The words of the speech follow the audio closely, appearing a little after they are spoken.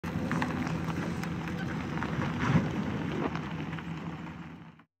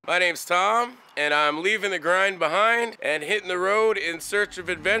My name's Tom, and I'm leaving the grind behind and hitting the road in search of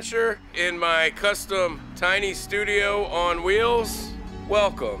adventure in my custom tiny studio on wheels.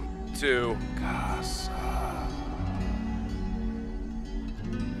 Welcome to Casa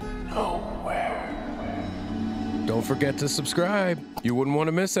Nowhere. Don't forget to subscribe. You wouldn't want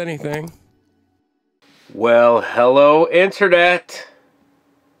to miss anything. Well, hello, Internet.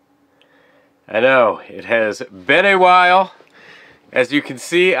 I know, it has been a while. As you can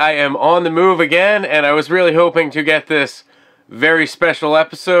see, I am on the move again, and I was really hoping to get this very special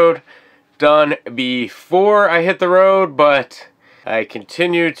episode done before I hit the road, but I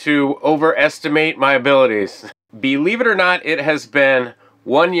continue to overestimate my abilities. Believe it or not, it has been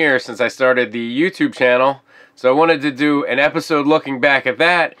 1 year since I started the YouTube channel, so I wanted to do an episode looking back at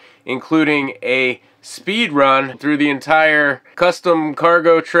that, including a speed run through the entire custom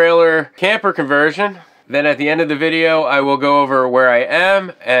cargo trailer camper conversion. Then at the end of the video, I will go over where I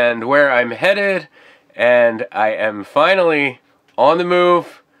am and where I'm headed, and I am finally on the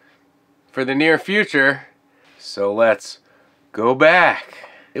move for the near future, so let's go back.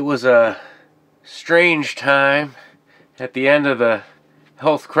 It was a strange time at the end of the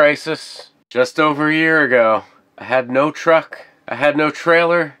health crisis just over a year ago. I had no truck, I had no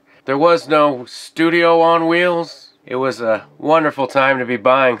trailer, there was no studio on wheels. It was a wonderful time to be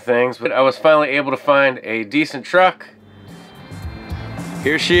buying things, but I was finally able to find a decent truck.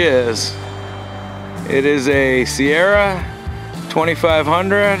 Here she is. It is a Sierra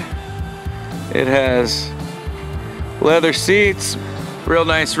 2500. It has leather seats, real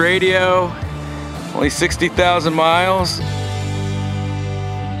nice radio, only 60,000 miles.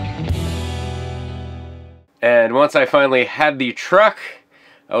 And once I finally had the truck,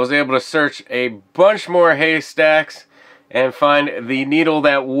 I was able to search a bunch more haystacks and find the needle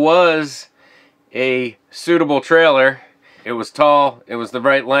that was a suitable trailer. It was tall, it was the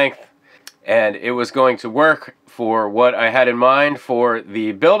right length, and it was going to work for what I had in mind for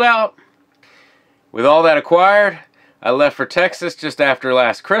the build out. With all that acquired, I left for Texas just after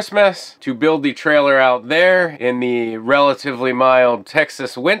last Christmas to build the trailer out there in the relatively mild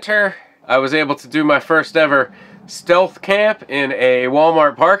Texas winter. I was able to do my first ever stealth camp in a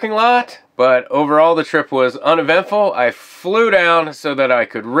Walmart parking lot, but overall the trip was uneventful. I flew down so that I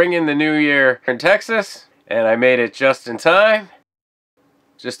could ring in the new year in Texas, and I made it just in time.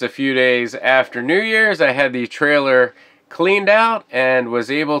 Just a few days after New Year's, I had the trailer cleaned out and was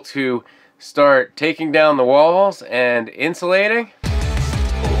able to start taking down the walls and insulating.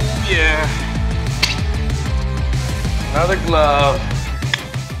 Oh yeah, another glove.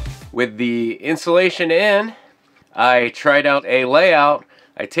 With the insulation in, I tried out a layout.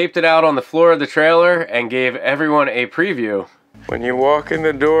 I taped it out on the floor of the trailer and gave everyone a preview. When you walk in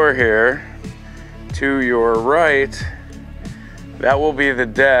the door here, to your right, that will be the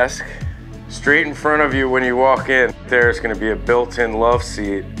desk. Straight in front of you when you walk in, there's going to be a built-in love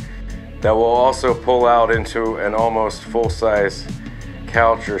seat that will also pull out into an almost full-size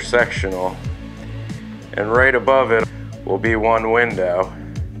couch or sectional. And right above it will be one window.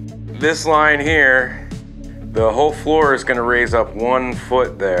 This line here, the whole floor is going to raise up 1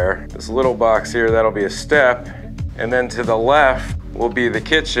 foot there. This little box here, that'll be a step. And then to the left will be the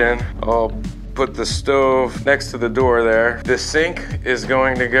kitchen. I'll put the stove next to the door there. The sink is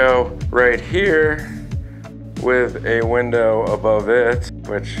going to go right here with a window above it,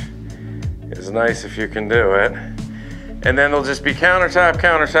 which is nice if you can do it. And then there'll just be countertop,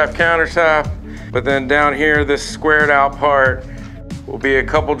 countertop, countertop. But then down here, this squared out part will be a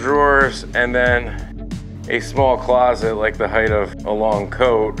couple drawers and then a small closet like the height of a long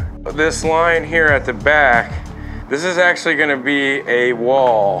coat. This line here at the back, this is actually going to be a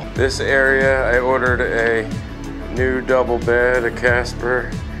wall. This area, I ordered a new double bed, a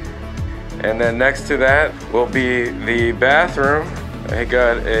Casper. And then next to that will be the bathroom. I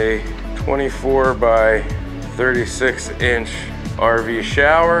got a 24 by 36 inch RV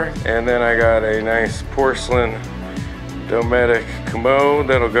shower. And then I got a nice porcelain Dometic commode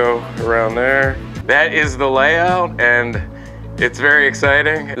that'll go around there. That is the layout, and it's very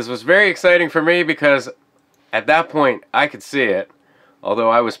exciting. This was very exciting for me because at that point I could see it, although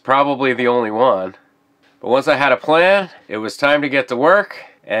I was probably the only one. But once I had a plan, it was time to get to work,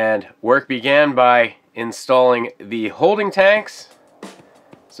 and work began by installing the holding tanks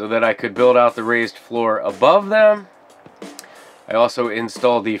so that I could build out the raised floor above them. I also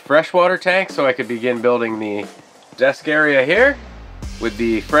installed the freshwater tank so I could begin building the desk area here. With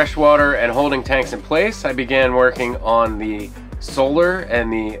the freshwater and holding tanks in place, I began working on the solar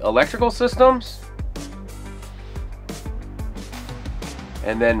and the electrical systems,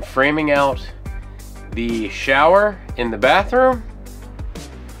 and then framing out the shower in the bathroom,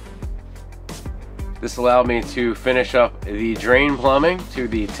 This allowed me to finish up the drain plumbing to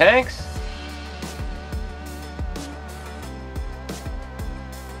the tanks.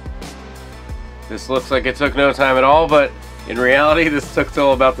 This looks like it took no time at all, but in reality this took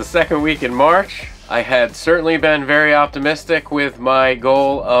till about the second week in March. I had certainly been very optimistic with my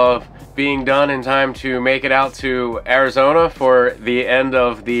goal of being done in time to make it out to Arizona for the end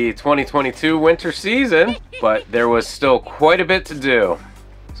of the 2022 winter season, but there was still quite a bit to do.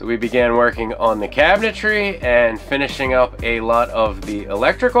 So we began working on the cabinetry and finishing up a lot of the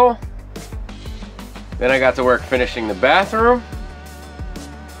electrical. Then I got to work finishing the bathroom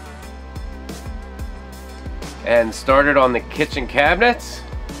and started on the kitchen cabinets.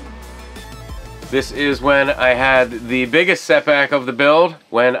 This is when I had the biggest setback of the build,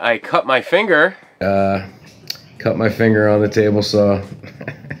 when I cut my finger. Cut my finger on the table saw.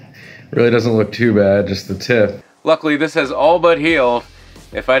 Really doesn't look too bad, just the tip. Luckily this has all but healed.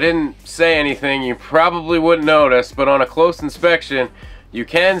 If I didn't say anything, you probably wouldn't notice, but on a close inspection, you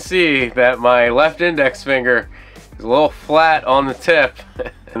can see that my left index finger is a little flat on the tip.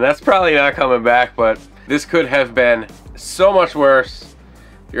 And that's probably not coming back, but this could have been so much worse.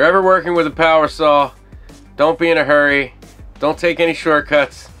 If you're ever working with a power saw, don't be in a hurry. Don't take any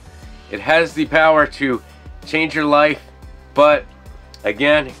shortcuts. It has the power to change your life, but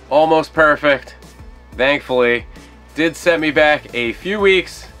again, almost perfect. Thankfully, did set me back a few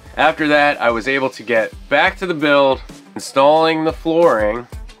weeks. After that, I was able to get back to the build, installing the flooring,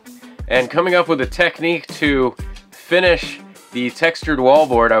 and coming up with a technique to finish the textured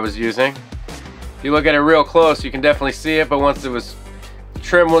wallboard I was using. If you look at it real close, you can definitely see it, but once the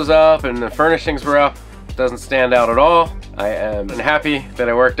trim was up and the furnishings were up, it doesn't stand out at all. I am happy that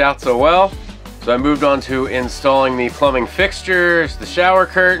it worked out so well. So I moved on to installing the plumbing fixtures, the shower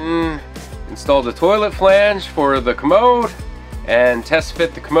curtain, installed the toilet flange for the commode, and test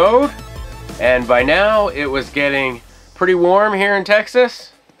fit the commode. And by now it was getting pretty warm here in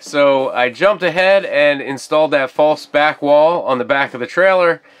Texas. So I jumped ahead and installed that false back wall on the back of the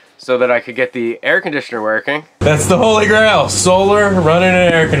trailer so that I could get the air conditioner working. That's the holy grail, solar running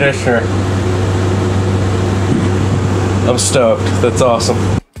an air conditioner. I'm stoked, that's awesome.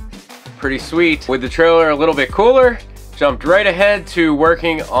 Pretty sweet. With the trailer a little bit cooler, jumped right ahead to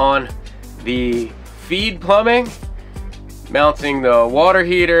working on the feed plumbing, mounting the water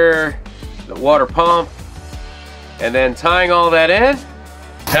heater, the water pump, and then tying all that in.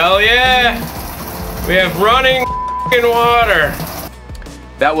 Hell yeah! We have running water!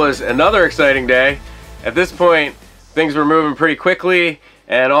 That was another exciting day. At this point, things were moving pretty quickly,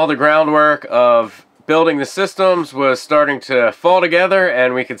 and all the groundwork of building the systems was starting to fall together,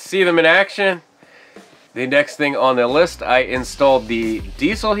 and we could see them in action. The next thing on the list, I installed the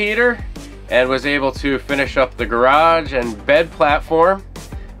diesel heater and was able to finish up the garage and bed platform.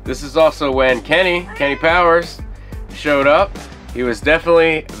 This is also when Kenny Powers showed up. He was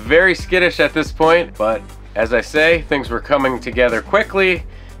definitely very skittish at this point, but as I say, things were coming together quickly,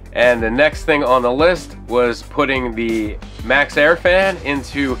 and the next thing on the list was putting the max air fan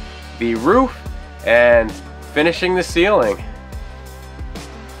into the roof and finishing the ceiling.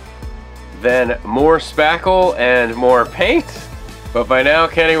 Then more spackle and more paint, but by now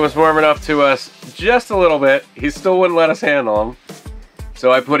Kenny was warming up to us just a little bit. He still wouldn't let us handle him.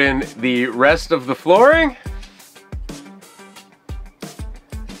 So I put in the rest of the flooring,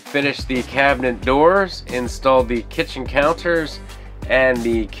 finished the cabinet doors, installed the kitchen counters and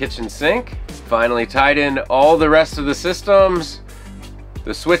the kitchen sink, finally tied in all the rest of the systems,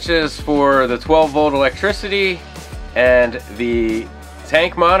 the switches for the 12-volt electricity and the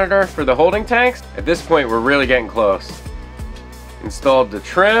tank monitor for the holding tanks. At this point we're really getting close. Installed the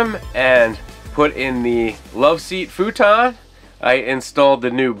trim and put in the love seat futon. I installed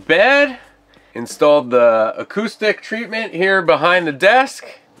the new bed, installed the acoustic treatment here behind the desk.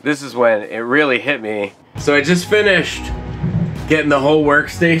 This is when it really hit me. So I just finished getting the whole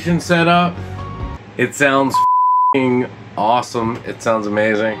workstation set up. It sounds f***ing awesome. It sounds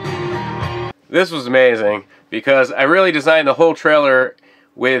amazing. This was amazing because I really designed the whole trailer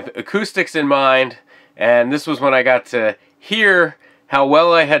with acoustics in mind, and this was when I got to hear how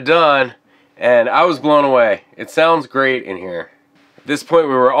well I had done, and I was blown away. It sounds great in here. At this point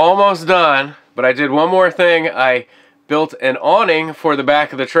we were almost done, but I did one more thing. I built an awning for the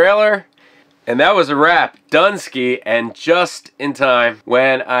back of the trailer, and that was a wrap. Done ski, and just in time.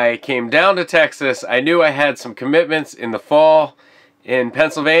 When I came down to Texas, I knew I had some commitments in the fall in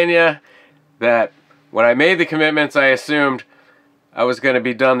Pennsylvania that when I made the commitments, I assumed I was going to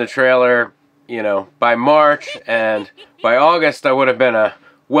be done the trailer, you know, by March, and by August I would have been a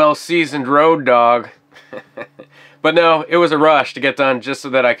well-seasoned road dog. But no, it was a rush to get done just so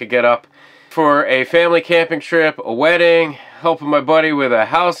that I could get up for a family camping trip, a wedding, helping my buddy with a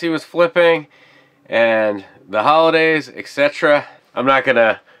house he was flipping, and the holidays, etc. I'm not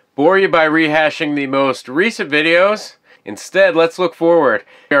gonna bore you by rehashing the most recent videos. Instead, let's look forward.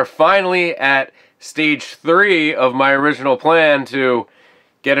 We are finally at stage 3 of my original plan to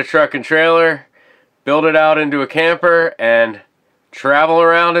get a truck and trailer, build it out into a camper, and travel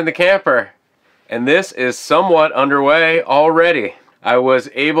around in the camper. And this is somewhat underway already. I was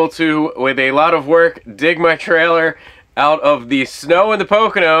able to, with a lot of work, dig my trailer out of the snow in the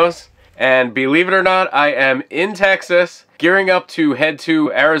Poconos, and believe it or not, I am in Texas, gearing up to head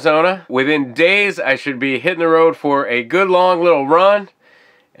to Arizona. Within days, I should be hitting the road for a good long little run,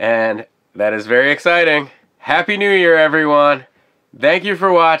 and that is very exciting. Happy New Year, everyone. Thank you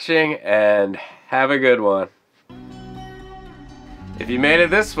for watching, and have a good one. If you made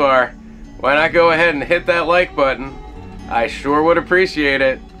it this far, why not go ahead and hit that like button? I sure would appreciate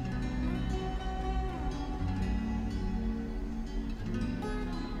it.